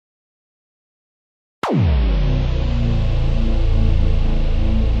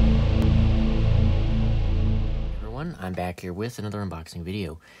I'm back here with another unboxing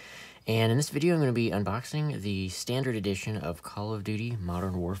video. And in this video, I'm going to be unboxing the standard edition of Call of Duty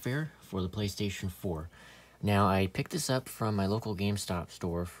Modern Warfare for the PlayStation 4. Now, I picked this up from my local GameStop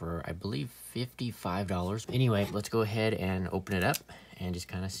store for, I believe, $55. Anyway, let's go ahead and open it up and just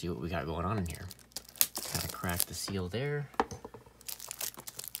kind of see what we got going on in here. Kind of crack the seal there.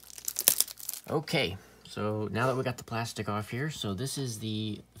 Okay. So now that we got the plastic off here, so this is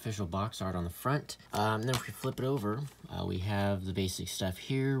the official box art on the front. Then if we flip it over, we have the basic stuff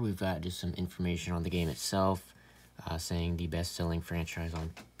here. We've got just some information on the game itself, saying the best-selling franchise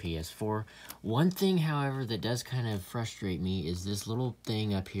on PS4. One thing, however, that does kind of frustrate me is this little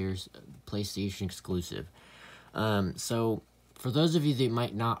thing up here, PlayStation exclusive. So for those of you that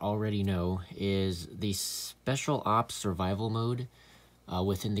might not already know, is the Special Ops Survival Mode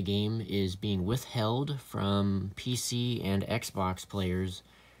within the game is being withheld from PC and Xbox players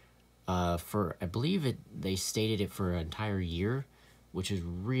for, I believe they stated it for an entire year, which is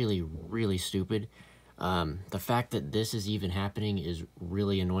really, really stupid. The fact that this is even happening is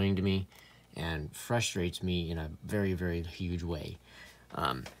really annoying to me and frustrates me in a very, very huge way.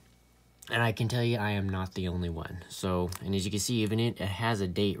 And I can tell you, I am not the only one. So, and as you can see, even it has a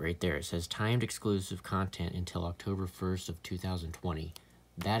date right there. It says timed exclusive content until October 1st of 2020.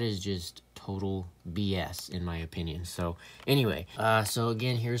 That is just total BS, in my opinion. So, anyway, so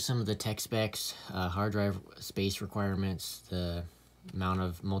again, here's some of the tech specs, hard drive space requirements, the amount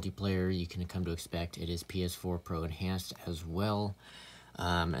of multiplayer you can come to expect. It is PS4 Pro Enhanced as well,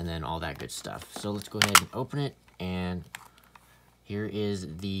 and then all that good stuff. So, let's go ahead and open it, and here is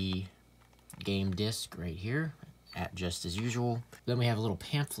the game disc right here, just as usual. Then we have a little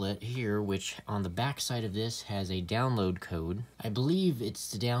pamphlet here, which on the back side of this has a download code. I believe it's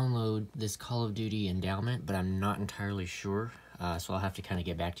to download this Call of Duty endowment, but I'm not entirely sure. So I'll have to kind of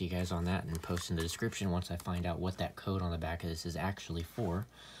get back to you guys on that and post in the description once I find out what that code on the back of this is actually for.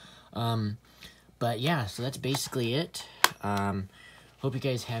 But yeah, so that's basically it. Hope you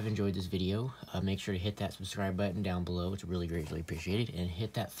guys have enjoyed this video. Make sure to hit that subscribe button down below. It's really greatly appreciated. And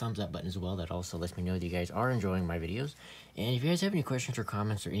hit that thumbs up button as well. That also lets me know that you guys are enjoying my videos. And if you guys have any questions or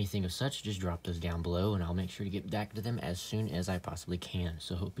comments or anything of such, just drop those down below. And I'll make sure to get back to them as soon as I possibly can.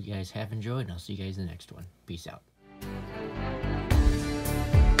 So hope you guys have enjoyed. And I'll see you guys in the next one. Peace out.